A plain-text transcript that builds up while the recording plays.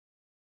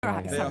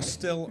They are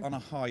still on a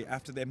high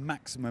after their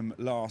maximum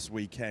last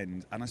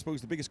weekend. And I suppose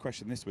the biggest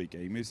question this week,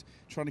 Amy, is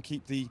trying to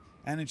keep the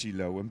energy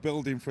low and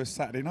building for a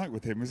Saturday night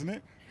with him, isn't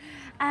it?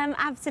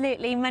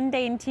 Absolutely.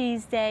 Monday and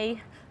Tuesday,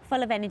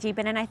 full of energy.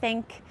 But then I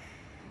think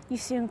you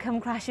soon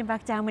come crashing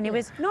back down when it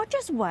was not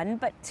just one,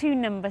 but two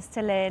numbers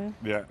to learn.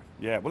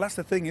 Yeah. Well, that's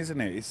the thing, isn't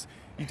it? It's,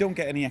 you don't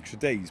get any extra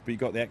days, but you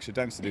got the extra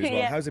dance to do as well.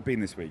 Yeah. How's it been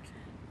this week?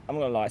 I'm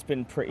not gonna lie, it's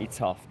been pretty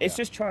tough. It's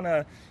just trying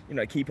to,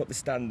 keep up the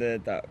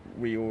standard that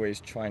we always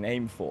try and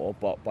aim for,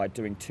 but by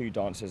doing two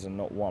dances and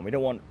not one. We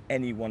don't want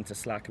anyone to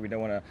slack, and we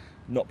don't want to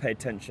not pay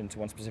attention to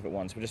one specific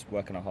one. So we're just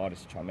working our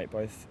hardest to try and make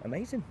both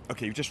amazing.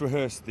 Okay, you've just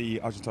rehearsed the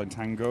Argentine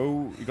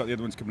tango. You got the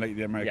other ones come later,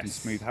 the American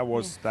Smooth. How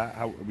was that?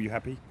 How were you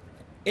happy?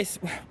 It's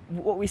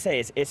what we say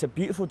is it's a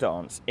beautiful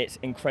dance. It's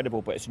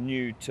incredible, but it's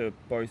new to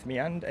both me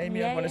and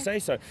Amy. I want to say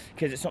so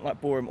because it's not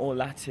like ballroom or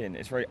Latin.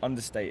 It's very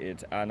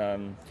understated,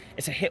 and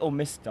it's a hit or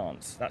miss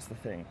dance. That's the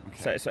thing.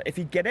 Okay. So if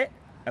you get it,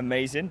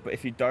 amazing. But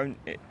if you don't,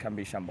 it can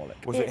be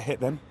shambolic. Was it a hit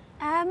then?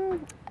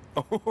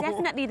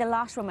 Definitely the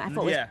last one I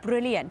thought was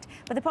brilliant.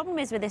 But the problem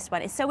is with this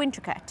one, it's so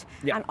intricate,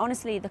 and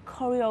honestly, the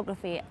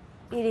choreography,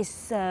 it is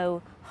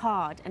so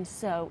hard and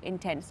so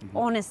intense,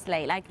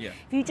 honestly. If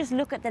you just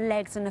look at the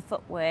legs and the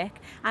footwork,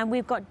 and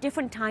we've got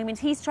different timings.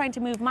 He's trying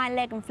to move my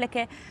leg and flick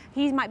it.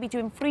 He might be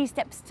doing 3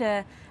 steps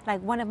to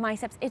one of my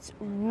steps. It's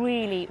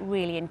really,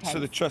 really intense. So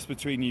the trust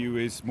between you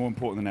is more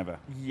important than ever?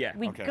 Yeah.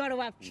 We've got to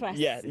have trust.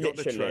 Yeah, you got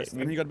the trust.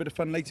 And then you got a bit of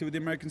fun later with the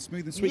American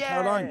Smooth and Sweet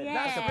Caroline.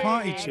 That's a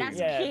party tune.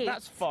 That's cute.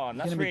 That's fun.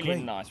 That's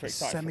really nice. Very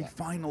excited.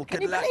 Semi-final.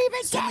 Can you believe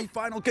it?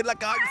 Semi-final. Good luck,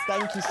 guys.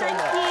 Thank you so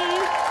much.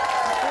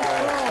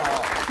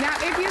 Now,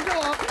 if you go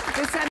up,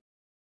 the